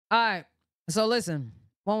All right. So listen,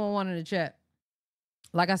 111 in the chat.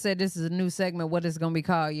 Like I said, this is a new segment. What it's gonna be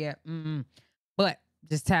called yet? But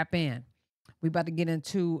just tap in. We about to get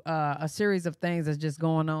into a series of things that's just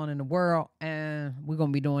going on in the world, and we're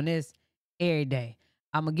gonna be doing this every day.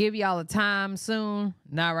 I'm gonna give y'all a time soon,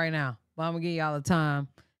 not right now, but I'm gonna give y'all a time,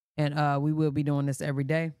 and we will be doing this every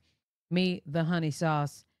day. Me, the honey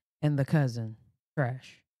sauce, and the cousin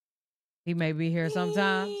Trash. He may be here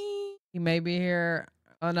sometimes. He may be here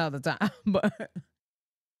another time, but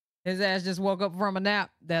his ass just woke up from a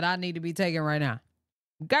nap that I need to be taking right now.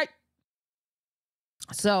 Okay.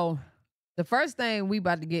 So the first thing we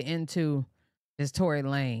about to get into is Tory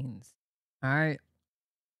Lanez. All right.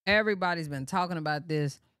 Everybody's been talking about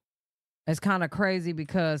this. It's kind of crazy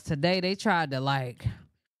because today they tried to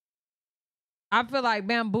I feel like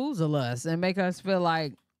bamboozle us and make us feel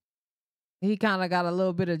like he kind of got a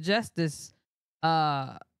little bit of justice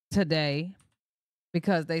today,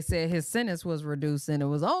 because they said his sentence was reduced, and it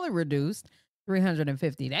was only reduced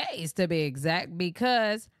 350 days to be exact,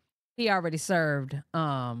 because he already served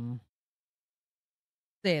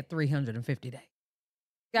said 350 days.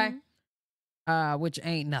 Okay. Which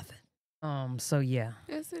ain't nothing. So yeah.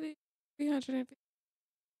 Yes, it is 350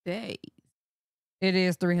 days. It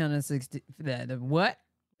is 360 what?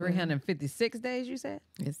 356 days, you said?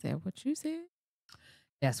 Is that what you said?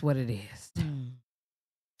 That's what it is.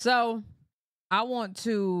 So I want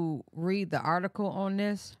to read the article on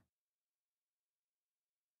this,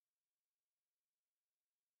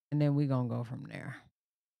 and then we're going to go from there.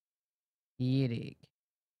 You dig.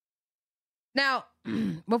 Now,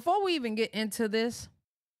 before we even get into this,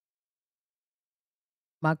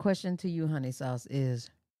 my question to you, Honey Sauce, is,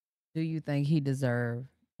 do you think he deserved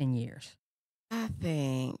 10 years? I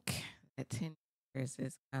think that 10 years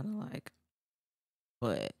is kind of like,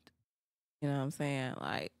 but, you know what I'm saying?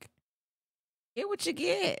 Like, get what you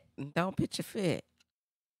get. Don't pitch a fit.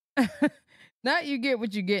 Not you get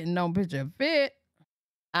what you get and don't pitch a fit.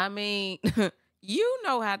 I mean, you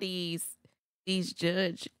know how these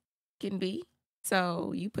judge can be.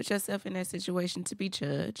 So you put yourself in that situation to be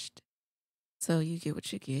judged. So you get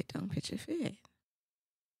what you get. Don't pitch a fit.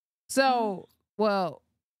 So, well,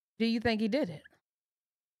 do you think he did it?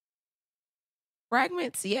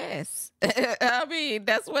 Fragments, yes. I mean,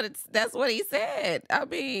 that's what he said. I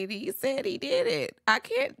mean, he said he did it. I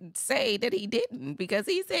can't say that he didn't, because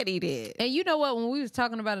he said he did. And you know what? When we was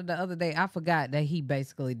talking about it the other day, I forgot that he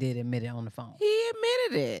basically did admit it on the phone. He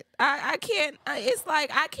admitted it. I can't. It's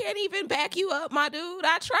like, I can't even back you up, my dude.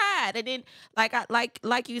 I tried, and then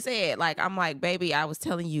like you said, like, I'm like, baby, I was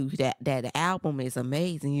telling you that the album is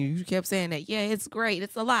amazing. You kept saying that. Yeah, it's great.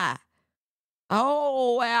 It's a lie.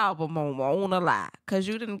 Whole album on a lie, because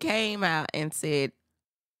you didn't came out and said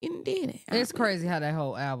you did it. It's crazy how that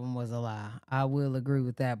whole album was a lie. I will agree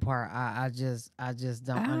with that part. I just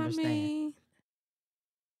don't understand. Mean,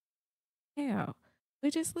 hell, we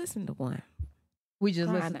just listened to one. We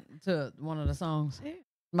just listened to one of the songs. Yeah.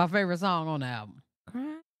 My favorite song on the album.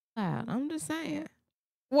 Crying loud. I'm just saying.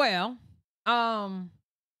 Well,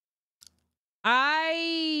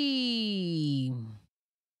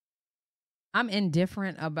 I'm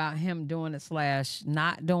indifferent about him doing it /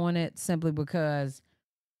 not doing it, simply because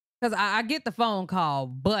I get the phone call,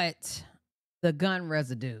 but the gun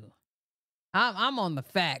residue. I'm on the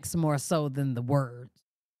facts more so than the words.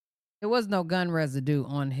 There was no gun residue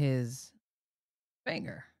on his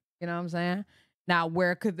finger. You know what I'm saying? Now,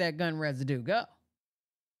 where could that gun residue go?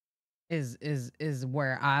 Is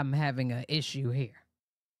where I'm having an issue here.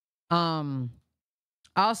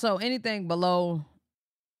 Also, anything below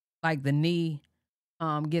like the knee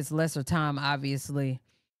gets lesser time, obviously.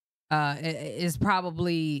 It's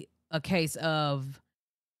probably a case of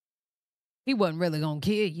he wasn't really gonna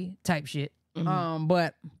kill you type shit.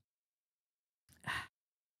 But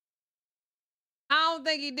I don't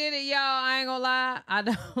think he did it, y'all. I ain't gonna lie. I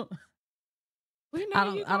don't.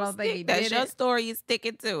 I don't think he did it. That's your story. You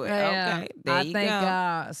sticking to it. Yeah, Okay. There you go.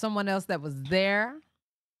 I think someone else that was there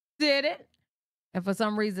did it. And for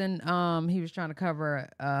some reason, he was trying to cover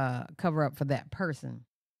up for that person.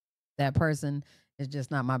 That person is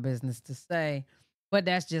just not my business to say, but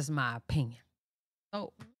that's just my opinion.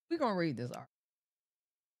 So we're gonna read this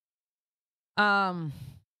article.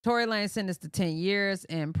 Tory Lanez sentenced to 10 years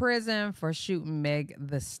in prison for shooting Meg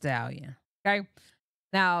the Stallion. Okay.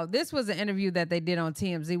 Now, this was an interview that they did on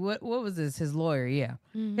TMZ. What was this? His lawyer, yeah.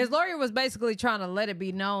 His lawyer was basically trying to let it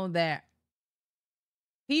be known that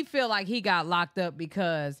he feel like he got locked up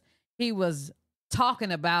because he was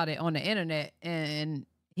talking about it on the internet, and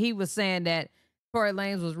he was saying that Tory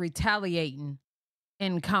Lanez was retaliating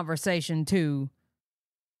in conversation to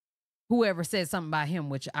whoever said something about him,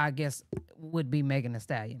 which I guess would be Megan Thee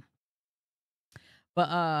Stallion. But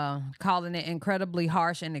calling it incredibly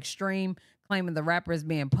harsh and extreme, claiming the rapper is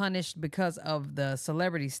being punished because of the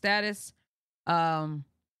celebrity status.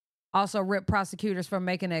 Also ripped prosecutors for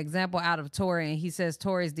making an example out of Tory, and he says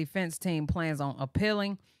Tory's defense team plans on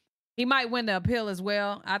appealing. He might win the appeal as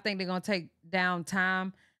well. I think they're going to take down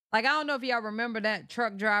time. Like, I don't know if y'all remember that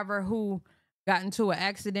truck driver who got into an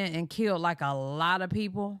accident and killed like a lot of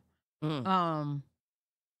people. And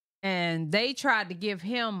they tried to give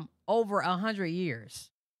him over 100 years.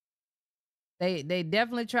 They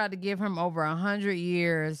definitely tried to give him over 100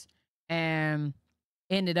 years and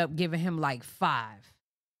ended up giving him like 5.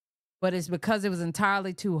 But it's because it was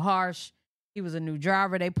entirely too harsh. He was a new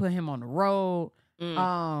driver. They put him on the road.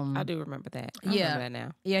 I do remember that. I remember that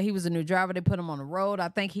now. Yeah, he was a new driver. They put him on the road. I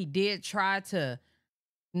think he did try to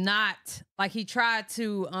he tried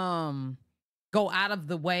to go out of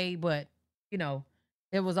the way, but you know,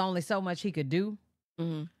 there was only so much he could do.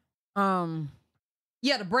 Yeah,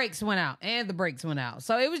 the brakes went out and the brakes went out.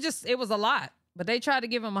 So it was a lot. But they tried to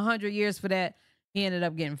give him 100 years for that. He ended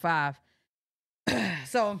up getting 5.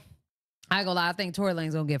 So I ain't gonna lie, I think Tory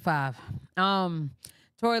Lanez gonna get 5.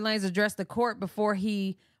 Tory Lanez addressed the court before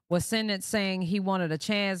he was sentenced, saying he wanted a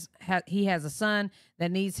chance. He has a son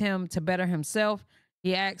that needs him to better himself.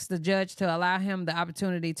 He asked the judge to allow him the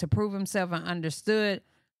opportunity to prove himself and understood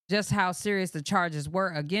just how serious the charges were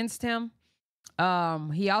against him.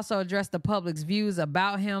 He also addressed the public's views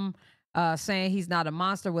about him, saying he's not a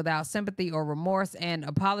monster without sympathy or remorse, and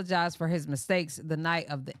apologized for his mistakes the night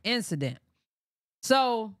of the incident.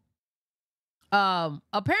 So,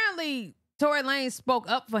 apparently Tory Lanez spoke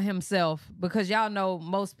up for himself, because y'all know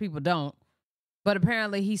most people don't. But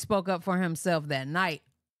apparently he spoke up for himself that night.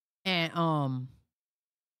 And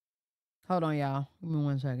hold on, y'all. Give me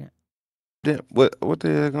 1 second. What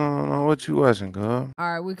the hell going on? What you watching, girl?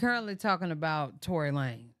 All right, we're currently talking about Tory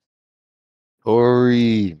Lanez.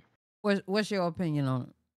 Tory. What's your opinion on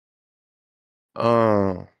it?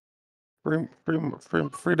 Free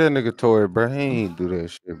that nigga Tory, bro. He ain't do that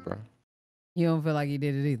shit, bro. You don't feel like he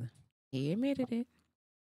did it either? He admitted it.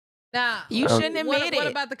 Now, you shouldn't admit it. What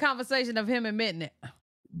about the conversation of him admitting it?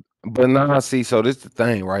 But nah, see, so this the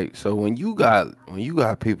thing, right? So when you got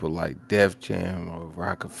people like Def Jam or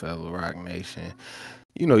Rockefeller, Rock Nation,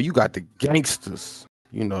 you know, you got the gangsters,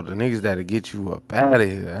 you know, the niggas that'll get you up out of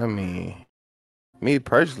here. I mean, me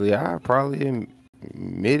personally, I probably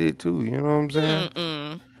admit it too, you know what I'm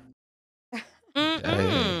saying?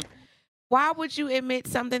 Why would you admit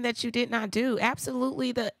something that you did not do?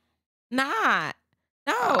 Absolutely not.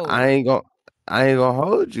 No. I ain't gonna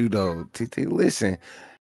hold you though, TT. Listen.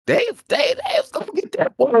 They was gonna get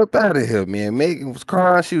that boy up out of here, man. Megan was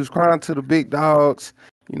crying. She was crying to the big dogs.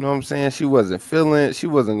 You know what I'm saying? She wasn't feeling it. She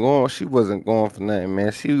wasn't going for nothing,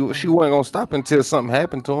 man. She wasn't gonna stop until something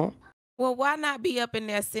happened to him. Well, why not be up in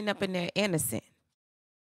there, sitting up in there innocent?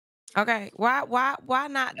 Okay, why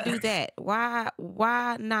not do that?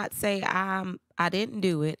 Why not say I didn't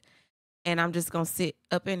do it, and I'm just gonna sit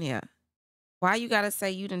up in here? Why you gotta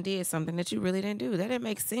say you done did something that you really didn't do? That didn't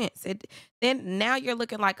make sense. Then now you're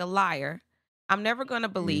looking like a liar. I'm never gonna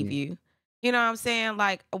believe you. You know what I'm saying?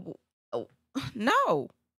 Like, no.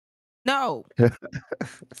 That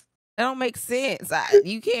don't make sense.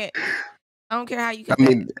 You can't. I don't care how you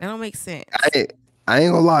can. That don't make sense. I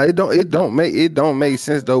ain't gonna lie. It don't make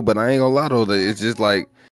sense though. But I ain't gonna lie though. It's just like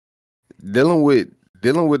dealing with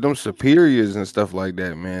them superiors and stuff like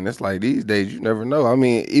that, man. It's like these days you never know. I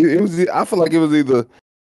mean, I feel like it was either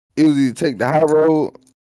take the high road,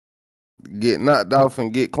 get knocked off,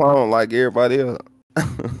 and get cloned like everybody else.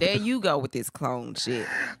 There you go with this clone shit.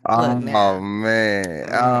 Oh man.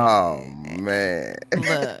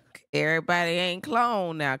 Look, everybody ain't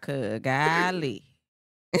clone now, cuz golly.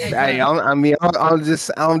 Hey, I'm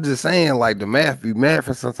just saying, like the math be math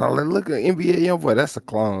and sometimes. Like, look at NBA YoungBoy, that's a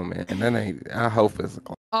clone, man. And that ain't. I hope it's a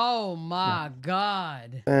clone. Oh my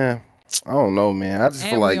God. I don't know, man. I just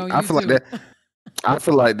feel like that. I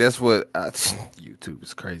feel like that's what YouTube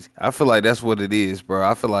is crazy. I feel like that's what it is, bro.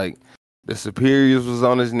 I feel like the superiors was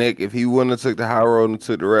on his neck. If he wouldn't have took the high road and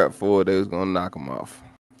took the rap forward, they was gonna knock him off.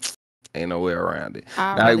 Ain't no way around it.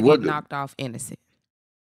 I'd rather get knocked off innocent.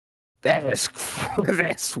 That's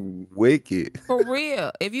wicked. For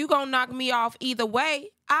real. If you gonna knock me off either way,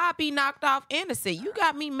 I'll be knocked off innocent. You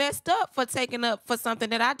got me messed up for taking up for something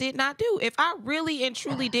that I did not do. If I really and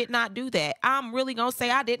truly did not do that, I'm really gonna say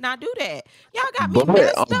I did not do that. Y'all got me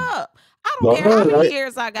messed up. I don't care how many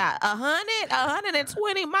years I got. 100,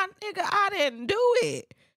 120, my nigga, I didn't do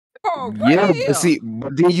it. For Yeah, but real. see,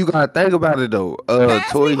 but then you gotta think about it though. Pass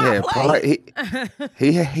me Tory my had plate.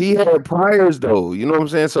 he had priors though. You know what I'm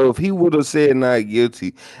saying? So if he would have said not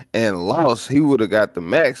guilty and lost, he would have got the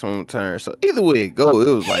maximum term. So either way it go,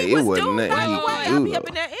 it was like He it was wasn't doing nothing right he could away. I'll do be up though.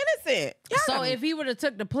 in there innocent. Y'all So got me. if he would have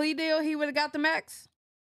took the plea deal, he would have got the max.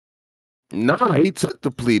 Nah, he took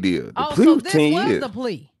the plea deal. The Oh, plea so was this 10 was years. the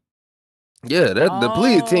plea. Yeah, that the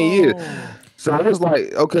plea is 10 years. Oh, So it was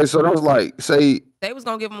like, okay, so that was like, say, They was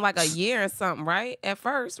gonna give him like a year or something, right? At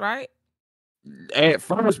first, right? at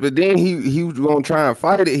first, but then he was gonna try and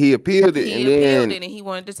fight it. He appealed it, He and appealed then it and he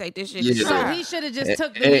wanted to take this shit to yeah, so trial. he should have just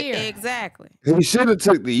took the and, year. Exactly. he should have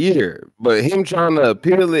took the year. But him trying to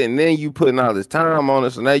appeal it, and then you putting all this time on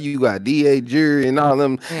it, so now you got DA, jury, and all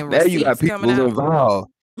them. And Now you got receipts coming people out. involved.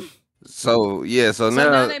 So yeah, So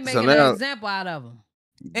now they making an example out of him.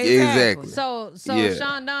 exactly. So Yeah.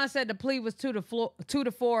 Sean Don said the plea was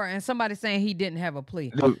 2-4, and somebody saying he didn't have a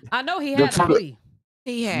plea. The- I know he the had a two- plea.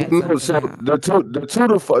 He had No, so something. the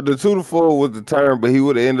 2-4 was the term, but he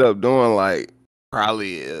would have ended up doing like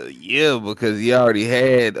probably a year because he already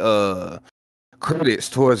had credits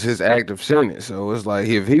towards his active sentence. So it's like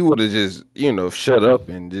if he would have just shut up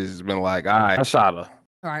and just been like, all right, I shot her,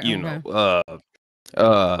 All right, you okay. know,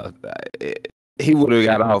 uh, he would have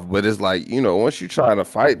got off. But it's like once you try to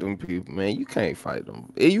fight them people, man, you can't fight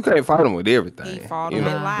them. You can't fight them with everything. He fought you him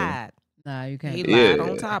know? and lied. Nah, you can't. He do lied Yeah.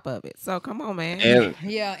 on top of it. So come on, man. And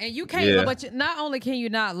Yeah, and you can't. Yeah. But not only can you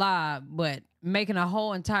not lie, but making a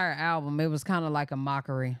whole entire album, it was kind of like a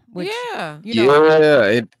mockery. Which, yeah. you know,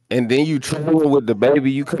 yeah, and then you trolling with the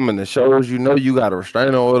baby. You come in the shows, you got a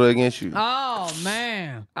restraining order against you. oh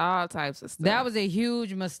man, All types of stuff. that was a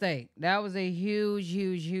huge mistake. That was a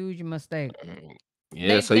huge mistake. Yeah,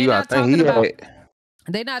 They- so they you not gotta think he talking had. about-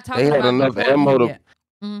 They not talking had about enough deporting ammo him to- yet.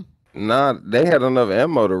 Mhm. Nah, they had enough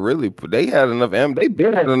ammo to really put. They had enough ammo. They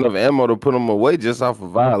been had enough ammo to put them away just off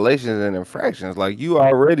of violations and infractions. Like you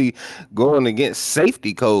already going against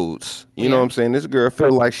safety codes. You know Yeah. what I'm saying? This girl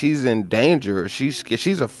feel like she's in danger.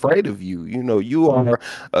 She's afraid of you. You are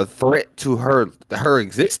a threat to her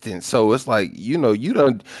existence. So it's like you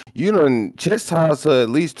done chastised her at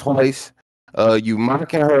least twice. You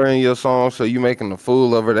mocking her in your song, so you making a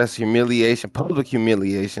fool of her. That's humiliation, public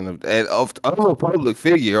humiliation of a public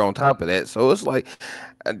figure on top of that. So it's like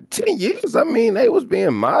 10 years. I mean, they was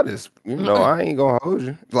being modest. I ain't gonna hold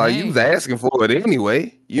you. Like you was Dang. asking for it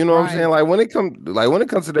anyway. You know what I'm Right. saying? Like when it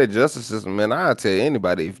comes to that justice system, man, I tell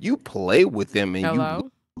anybody if you play with them and Hello.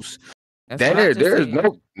 you lose, That's what I just there's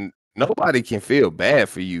said. nobody can feel bad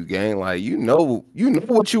for you, gang. Like you know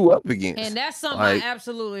what you up against. And that's something Like- I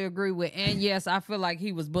absolutely agree with. And yes, I feel like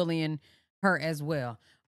he was bullying her as well.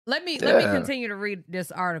 Let me Yeah. continue to read this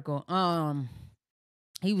article.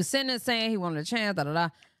 He was sentenced saying he wanted a chance.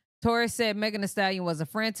 Tory said Megan Thee Stallion was a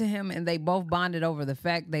friend to him, and they both bonded over the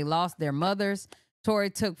fact they lost their mothers.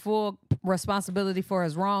 Tory took full responsibility for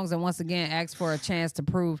his wrongs, and once again asked for a chance to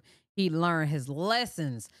prove he learned his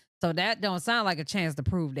lessons. So that don't sound like a chance to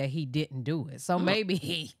prove that he didn't do it. So maybe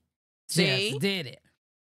he See? just did it.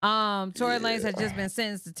 Tory Lanez has just been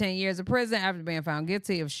sentenced to 10 years of prison after being found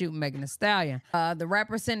guilty of shooting Megan Thee Stallion. The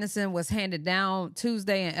rapper's sentencing was handed down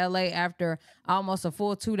Tuesday in LA after almost a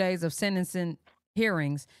full 2 days of sentencing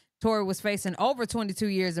hearings. Tory was facing over 22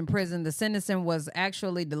 years in prison. The sentencing was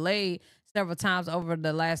actually delayed several times over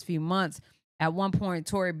the last few months. At one point,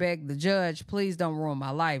 Tory begged the judge, "Please don't ruin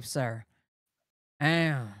my life, sir."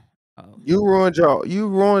 Damn. You ruined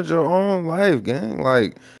your own life, gang.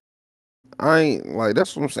 Like I ain't like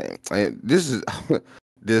that's what I'm saying. And this is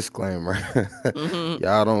disclaimer. Mhm.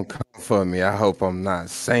 Y'all don't come for me. I hope I'm not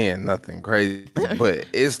saying nothing crazy. But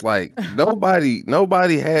it's like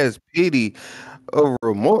nobody has pity or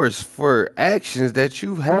remorse for actions that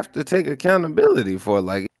you have to take accountability for.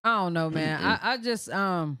 Like I don't know, man. I just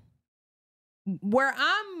where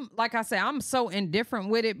I'm like I say, I'm so indifferent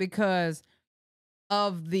with it because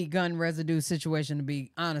of the gun residue situation, to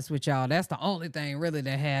be honest with y'all. That's the only thing really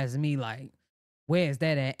that has me like, where's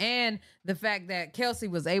that at? And the fact that Kelsey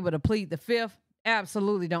was able to plead the fifth,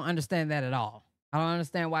 absolutely don't understand that at all. I don't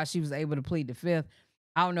understand why she was able to plead the fifth.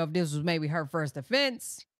 I don't know if this was maybe her first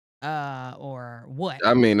offense, or what.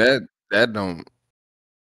 I mean that don't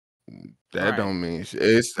Right. don't mean shit.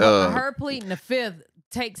 It's Well, her pleading the fifth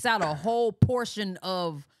takes out a whole portion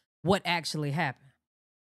of what actually happened.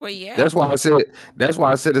 Well, yeah. That's why I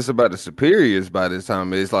said it's about the superiors by this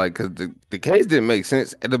time. It's like because the case didn't make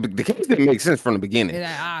sense. The case didn't make sense from the beginning.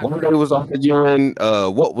 Yeah, I Why agree. they was arguing,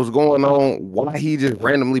 what was going on, why he just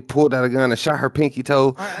randomly pulled out a gun and shot her pinky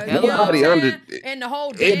toe. You know what I'm Nobody saying? under And the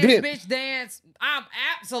whole it dance, did- bitch dance, I'm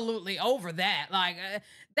absolutely over that. Like,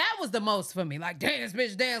 That was the most for me. Like, dance,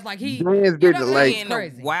 bitch, dance. Like he, Dance, you bitch, know, like- in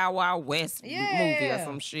crazy. a Wild Wild West movie or Yeah.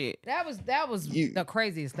 some shit. That was the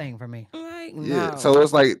craziest thing for me. Like, Yeah. no. So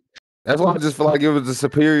it's like that's why I just feel like it was the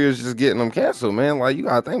superiors just getting them canceled, man. Like you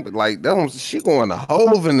gotta think, but like she going to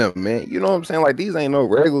Hove in them, man. You know what I'm saying? Like these ain't no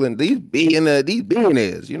regular these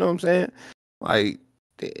billionaires. You know what I'm saying? Like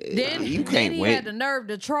Then you then can't he win. had the nerve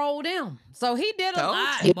to troll them. So he did a Told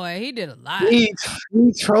lot, boy. He did a lot. He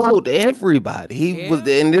trolled everybody. He was,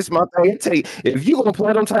 and this my thing. It take if you gonna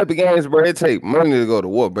play them type of games, bro. It take money to go to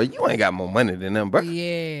war, bro. You ain't got more money than them, bro.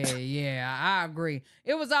 Yeah, I agree.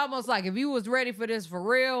 It was almost like if you was ready for this for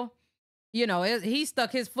real, you know, he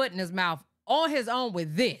stuck his foot in his mouth on his own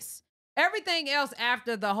with this. Everything else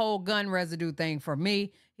after the whole gun residue thing for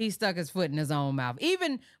me, he stuck his foot in his own mouth.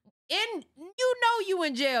 Even you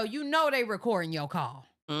in jail, you know they recording your call.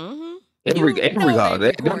 Mm-hmm. Every call.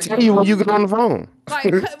 They tell you when you get on the phone.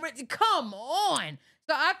 Like, come on.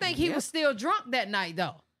 So I think he was still drunk that night,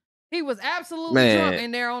 though. He was absolutely drunk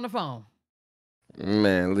in there on the phone.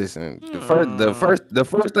 Man, listen. The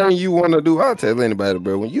first thing you want to do, I'll tell anybody,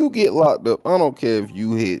 bro. When you get locked up, I don't care if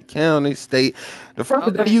you hit county, state. The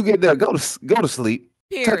first day you get there, go to sleep.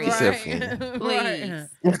 Tuck Period. yourself in. Please.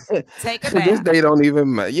 Take a This nap. day don't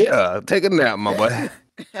even matter. Yeah, take a nap, my boy.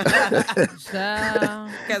 Because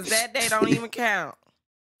that day don't even count.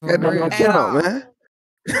 That don't even count, man.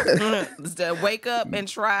 Just wake up and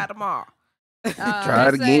try tomorrow. Try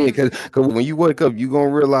it again, because when you wake up, you gonna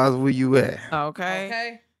realize where you at.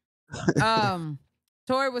 Okay.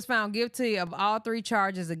 Tory was found guilty of all 3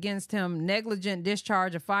 charges against him: negligent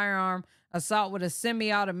discharge of firearm, assault with a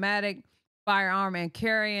semi-automatic firearm, and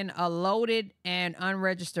carrying a loaded and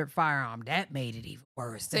unregistered firearm. That made it even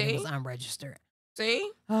worse. That it was unregistered.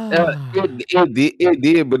 See? It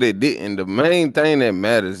did, but it didn't. The main thing that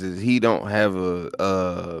matters is he don't have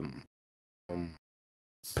a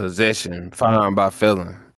possession firearm by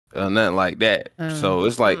felon or nothing like that. So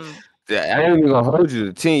it's like I ain't even gonna hold you.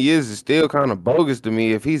 The 10 years is still kind of bogus to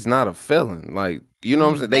me if he's not a felon. Like, you know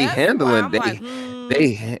what I'm saying? They handling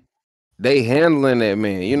they handling that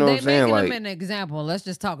man. You know what I'm saying? They Like making him an example. Let's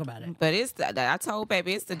just talk about it. But I told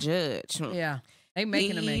baby, it's the judge. Yeah. They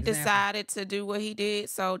making him an example. He decided to do what he did,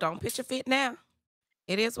 so don't pitch a fit now.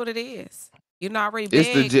 It is what it is. You're not already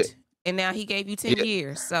begged, and now he gave you 10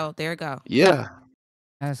 years. So there you go. Yeah.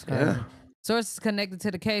 That's crazy. Yeah. Sources connected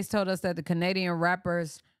to the case told us that the Canadian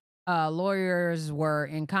rapper's lawyers were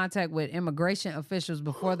in contact with immigration officials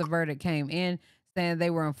before the verdict came in, saying they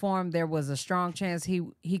were informed there was a strong chance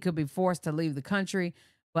he could be forced to leave the country,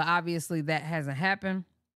 but obviously that hasn't happened.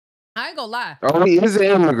 I ain't gonna lie. Oh, he is an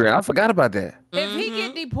immigrant. I forgot about that. If he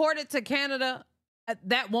get deported to Canada,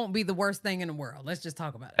 that won't be the worst thing in the world. Let's just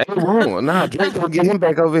talk about it. Ain't wrong. Nah, Drake gonna get him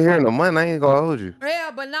back over here in a month. I ain't gonna hold you.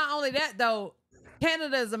 Yeah, but not only that though,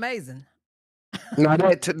 Canada is amazing. No,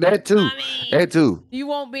 that too. I mean, that too. You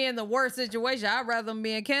won't be in the worst situation. I'd rather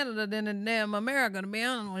be in Canada than in damn America, to be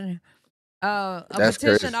honest with you. A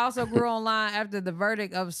petition also grew online after the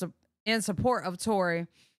verdict in support of Tory.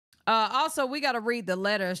 Also, we got to read the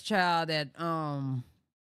letters, child, that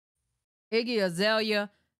Iggy Azalea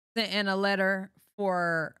sent in a letter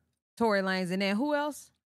for Tory Lanez, and then who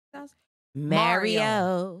else?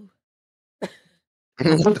 Mario.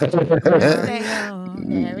 Nah,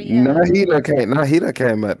 he done came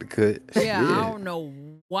out the cut. Yeah, I don't know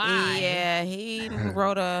why. Yeah, he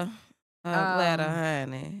wrote a letter,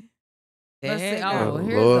 honey. Let's see. Oh,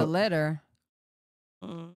 here's the letter.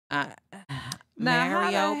 Now,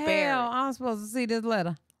 Mario how the Barrett. hell I'm supposed to see this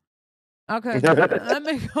letter? Okay, let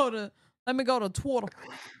me go to Twitter.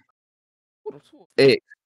 X.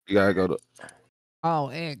 You gotta go to. Oh,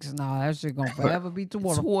 X. No, that shit gonna forever be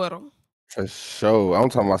Twitter. For sure. I'm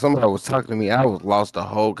talking about somebody was talking to me. I was lost the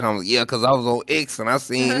whole conversation. Yeah, because I was on X and I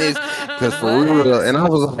seen this. Because for real, and I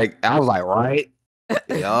was like, right?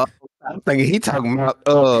 Yeah. I'm thinking he talking about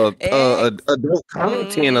adult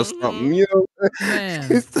content or something, you know?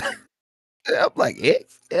 Man. I'm like,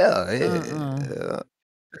 X? Yeah.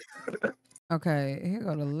 Okay, here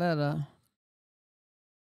go the letter.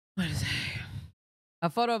 What is it? A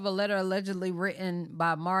photo of a letter allegedly written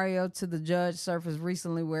by Mario to the judge surfaced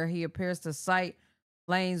recently where he appears to cite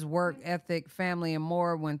Lane's work ethic, family, and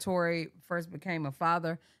more when Tory first became a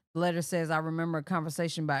father. The letter says, I remember a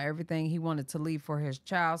conversation about everything he wanted to leave for his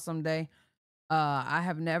child someday. I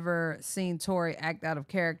have never seen Tory act out of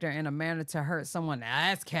character in a manner to hurt someone. Now,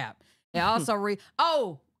 that's cap. It also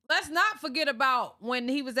let's not forget about when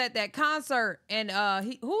he was at that concert and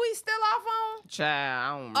who he's still off on? Child, I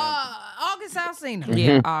don't remember. August Alsina.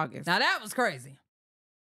 Yeah, August. Now that was crazy.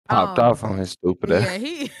 Popped off on his stupid ass. Yeah,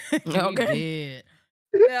 he did.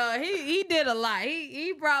 Yeah, he did a lot.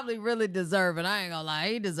 He probably really deserved it. I ain't gonna lie.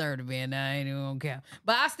 He deserved to be in there. I ain't even gonna care.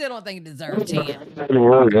 But I still don't think he deserved 10. I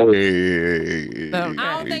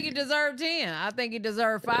don't think he deserved 10. I think he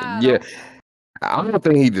deserved 5. Yeah, I don't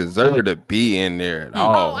think he deserved to be in there at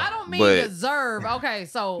all. Oh, I don't mean but deserve. Okay,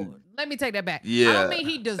 so let me take that back. I yeah, don't mean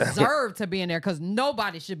he deserved to be in there because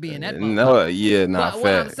nobody should be in that. no, yeah, nah, But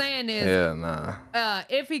what I'm fact. saying is, Yeah, nah.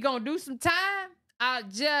 if he gonna do some time, I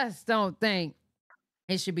just don't think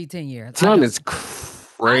it should be 10 years. 10 is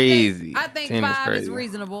crazy. I think 10 5 crazy. is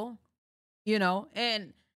reasonable, you know,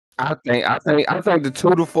 and I think the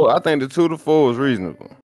 2 to 4. I think the 2 to 4 is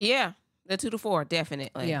reasonable. Yeah, the 2 to 4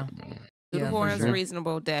 definitely. yeah. 2 to Yeah, 4 for is sure.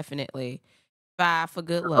 reasonable, definitely. 5 for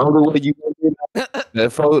good The luck. only way you gonna get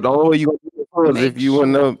that 4, the only way you gonna get that 4 is Make if you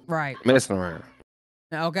end up Right. messing around.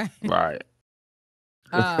 Okay. Right.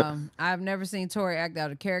 I've never seen Tory act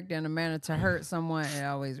out of character in a manner to hurt someone. It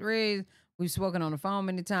always reads. We've spoken on the phone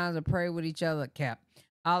many times and prayed with each other. Cap.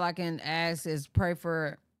 All I can ask is pray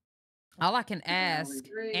for. All I can ask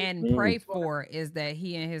and pray for is that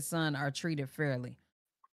he and his son are treated fairly.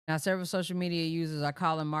 Now, several social media users are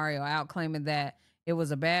calling Mario out, claiming that it was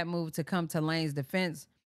a bad move to come to Lane's defense.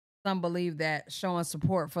 Some believe that showing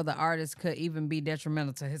support for the artist could even be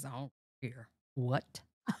detrimental to his own career. What?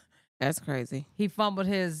 That's crazy. He fumbled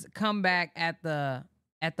his comeback at the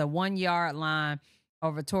 1 yard line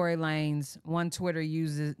over Tory Lanez. One Twitter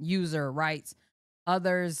user writes,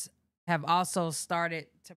 others have also started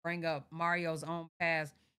to bring up Mario's own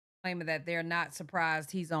past, claiming that they're not surprised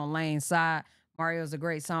he's on Lane's side. Mario's a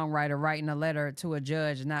great songwriter writing a letter to a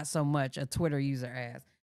judge, not so much a Twitter user asked.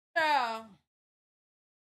 Yeah.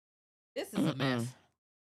 This is a mess.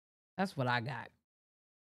 That's what I got.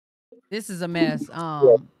 This is a mess.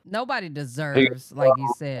 Nobody deserves, like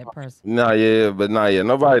you said, person. Yeah.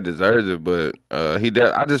 Nobody deserves it, but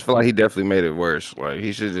I just feel like he definitely made it worse. Like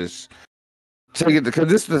he should just take it because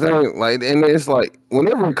this is the thing. Like, and it's like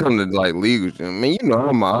whenever it comes to like legal, I mean, you know,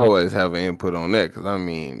 I'm always have an input on that. Cause I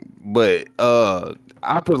mean, but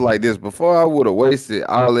I put it like this: before I would have wasted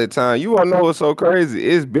all that time, you wanna know what's so crazy?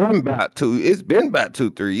 It's been about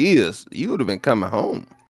 2-3 years. You would have been coming home.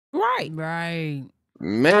 Right.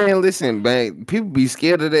 Man, listen, man, people be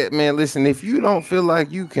scared of that, man. Listen, if you don't feel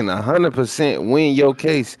like you can 100% win your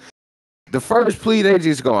case, the first plea, they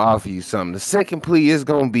just gonna offer you something. The second plea is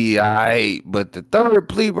gonna be all right, but the third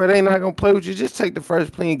plea, bro, they not gonna play with you. Just take the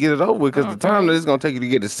first plea and get it over with, because the time that it's gonna take you to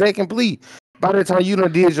get the second plea, by the time you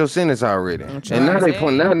done did your sentence already, and now they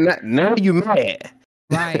point now you mad,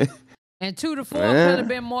 right? And 2 to 4 could have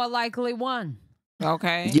been more likely 1.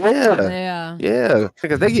 Okay. Yeah.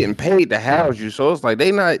 Because they getting paid to house you, so it's like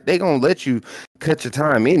they gonna let you cut your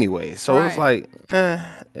time anyway. So it's like,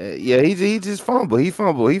 yeah, he just fumbled. He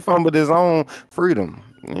fumbled his own freedom.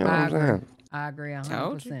 You know what I'm saying? I agree 100%.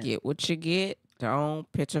 Told you, get what you get.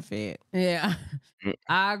 Don't pitch a fit. Yeah,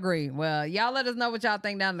 I agree. Well, y'all let us know what y'all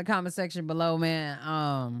think down in the comment section below,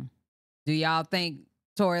 man. Do y'all think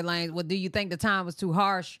Tory Lanez? What do you think the time was too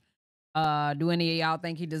harsh? Do any of y'all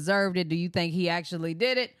think he deserved it? Do you think he actually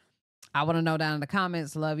did it? I want to know down in the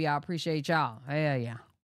comments. Love y'all. Appreciate y'all. Hell yeah.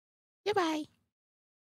 Goodbye.